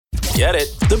Get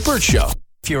it? The Burt Show.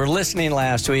 If you were listening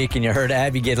last week and you heard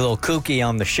Abby get a little kooky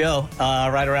on the show,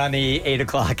 right around the 8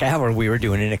 o'clock hour, we were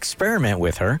doing an experiment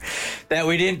with her that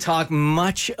we didn't talk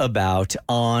much about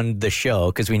on the show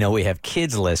because we know we have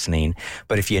kids listening.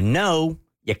 But if you know,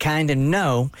 you kind of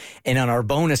know. And on our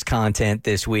bonus content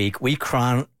this week, what's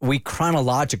the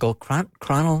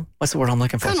word I'm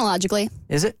looking for? Chronologically.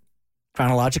 Is it?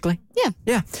 Chronologically?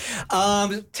 Yeah.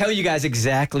 Tell you guys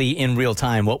exactly in real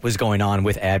time what was going on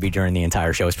with Abby during the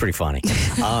entire show. It's pretty funny.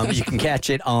 You can catch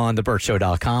it on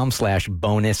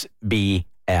theburtshow.com/bonus BS.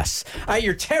 All right,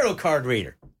 your tarot card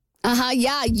reader.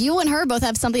 Yeah, you and her both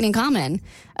have something in common.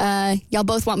 Y'all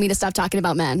both want me to stop talking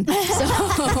about men. So,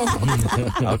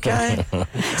 Okay.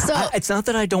 It's not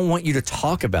that I don't want you to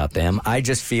talk about them. I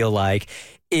just feel like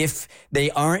if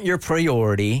they aren't your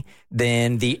priority,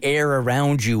 then the air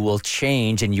around you will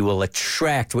change and you will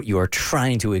attract what you are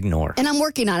trying to ignore. and I'm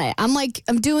working on it.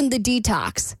 I'm doing the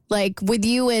detox. Like with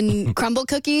you and crumble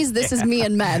cookies, this is me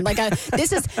and men. Like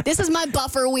this is my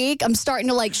buffer week. I'm starting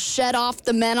to like shed off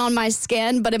the men on my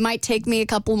skin, but it might take me a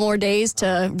couple more days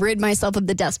to rid myself of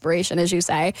the desperation, as you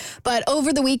say. But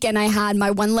over the weekend, I had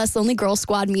my One Less Lonely Girl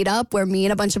Squad meetup where me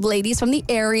and a bunch of ladies from the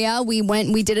area, we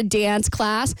did a dance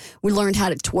class. We learned how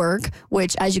to twerk,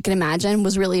 which, as you can imagine,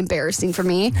 was really embarrassing for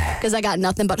me because I got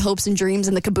nothing but hopes and dreams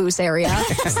in the caboose area.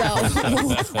 So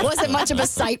wasn't much of a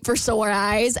sight for sore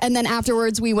eyes. And then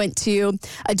afterwards, we went to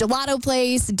a gelato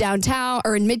place downtown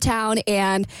or in Midtown,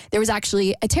 and there was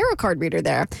actually a tarot card reader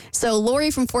there. So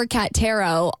Lori from Four Cat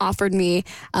Tarot offered me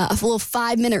a little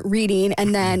 5-minute reading,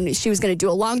 and then she was going to do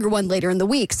a longer one later in the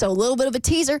week. So a little bit of a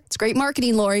teaser. It's great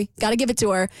marketing, Lori. Got to give it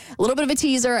to her. A little bit of a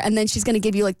teaser, and then she's going to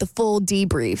give you like the full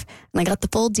debrief. And I got the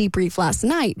full debrief last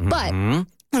night. But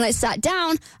when I sat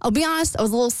down, I'll be honest, I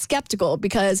was a little skeptical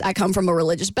because I come from a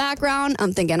religious background.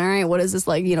 I'm thinking, all right, what is this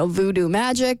like, voodoo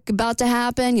magic about to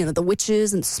happen? The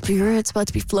witches and spirits about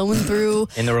to be flowing through.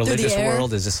 In the religious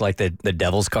world, is this like the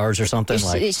devil's cards or something?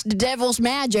 It's the devil's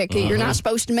magic that you're not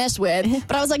supposed to mess with.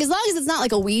 But I was like, as long as it's not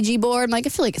like a Ouija board, I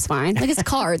feel like it's fine. Like it's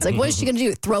cards. Like what is she going to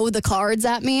do? Throw the cards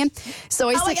at me? So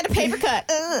I get a paper cut.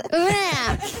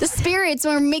 The spirits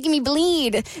are making me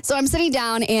bleed. So I'm sitting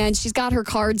down and she's got her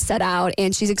cards set out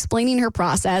and she's explaining her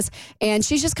process, and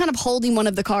she's just kind of holding one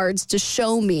of the cards to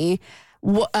show me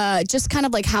just kind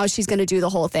of like how she's going to do the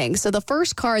whole thing. So the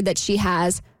first card that she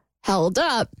has held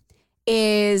up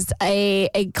is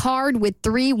a card with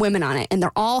 3 women on it, and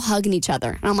they're all hugging each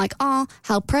other. And I'm like, oh,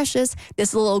 how precious.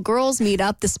 This little girls meet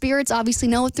up. The spirits obviously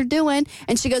know what they're doing.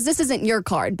 And she goes, this isn't your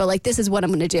card, but like, this is what I'm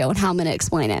going to do and how I'm going to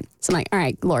explain it. So I'm like, all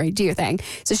right, Lori, do your thing.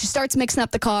 So she starts mixing up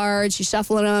the cards. She's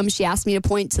shuffling them. She asked me to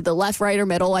point to the left, right, or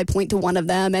middle. I point to one of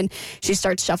them, and she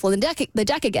starts shuffling the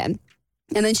deck again.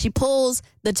 And then she pulls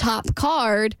the top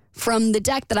card from the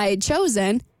deck that I had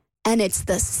chosen, and it's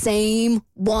the same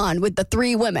one with the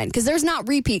 3 women. Because there's not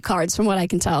repeat cards from what I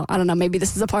can tell. I don't know. Maybe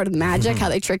this is a part of the magic, how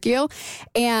they trick you.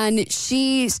 And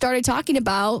she started talking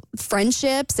about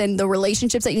friendships and the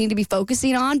relationships that you need to be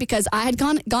focusing on, because I had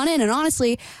gone in, and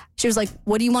honestly, she was like,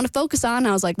 what do you want to focus on? And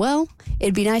I was like, well,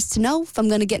 it'd be nice to know if I'm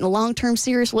going to get in a long-term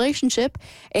serious relationship.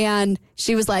 And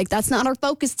she was like, that's not our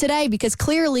focus today, because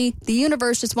clearly the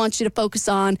universe just wants you to focus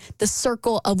on the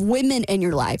circle of women in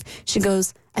your life. She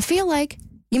goes, I feel like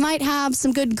you might have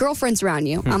some good girlfriends around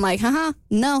you. I'm like,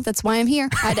 no, that's why I'm here.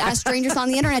 I had to ask strangers on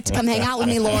the internet to come hang out with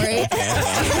me, Lori. It's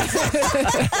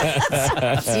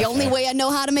the only way I know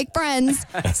how to make friends.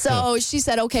 So she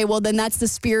said, okay, well, then that's the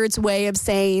spirit's way of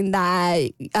saying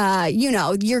that,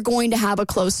 you're going to have a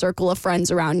close circle of friends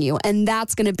around you. And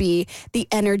that's going to be the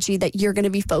energy that you're going to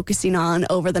be focusing on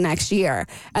over the next year.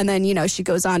 And then, she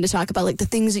goes on to talk about like the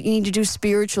things that you need to do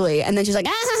spiritually. And then she's like,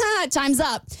 time's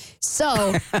up.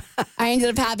 So I ended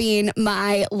up having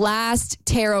my last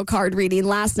tarot card reading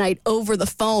last night over the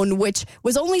phone, which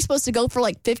was only supposed to go for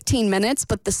like 15 minutes,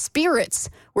 but the spirits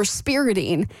were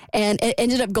spiriting, and it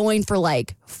ended up going for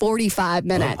like 45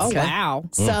 minutes. Oh, wow.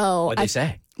 So What'd they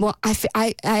say? Well,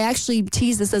 I actually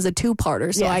tease this as a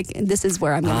 2-parter, so this is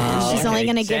where I'm going to end. She's only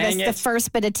going to give us the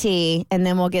first bit of tea, and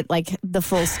then we'll get like the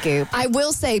full scoop. I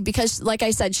will say, because like I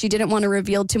said, she didn't want to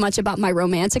reveal too much about my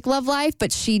romantic love life,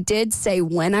 but she did say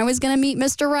when I was going to meet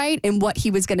Mr. Right and what he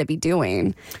was going to be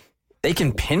doing. They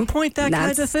can pinpoint that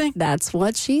kind of thing? That's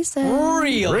what she said.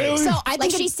 Really? So I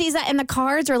think she sees that in the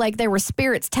cards, or like there were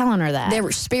spirits telling her that. There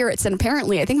were spirits. And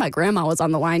apparently, I think my grandma was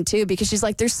on the line too, because she's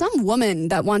like, there's some woman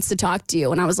that wants to talk to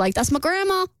you. And I was like, that's my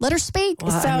grandma. Let her speak.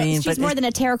 Well, so she's more than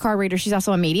a tarot card reader. She's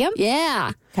also a medium?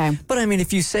 Yeah. Okay. But I mean,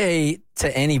 if you say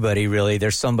to anybody, really,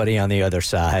 there's somebody on the other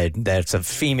side that's a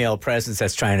female presence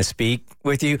that's trying to speak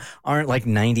with you. Aren't like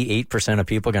 98% of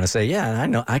people going to say, yeah, I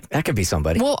know, that could be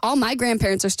somebody? Well, all my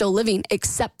grandparents are still living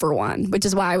except for one, which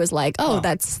is why I was like,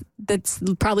 that's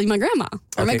probably my grandma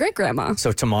or my great grandma.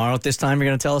 So tomorrow at this time, you're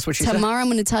going to tell us what she said? Tomorrow I'm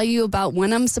going to tell you about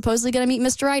when I'm supposedly going to meet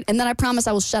Mr. Right, and then I promise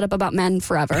I will shut up about men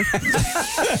forever.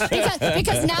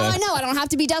 because now I know I don't have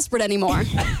to be desperate anymore.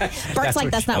 Bert's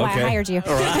like, that's not why I hired you.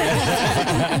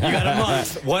 Right. You got a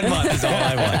month. 1 month is all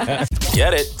I want.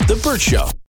 Get it? The Bert Show.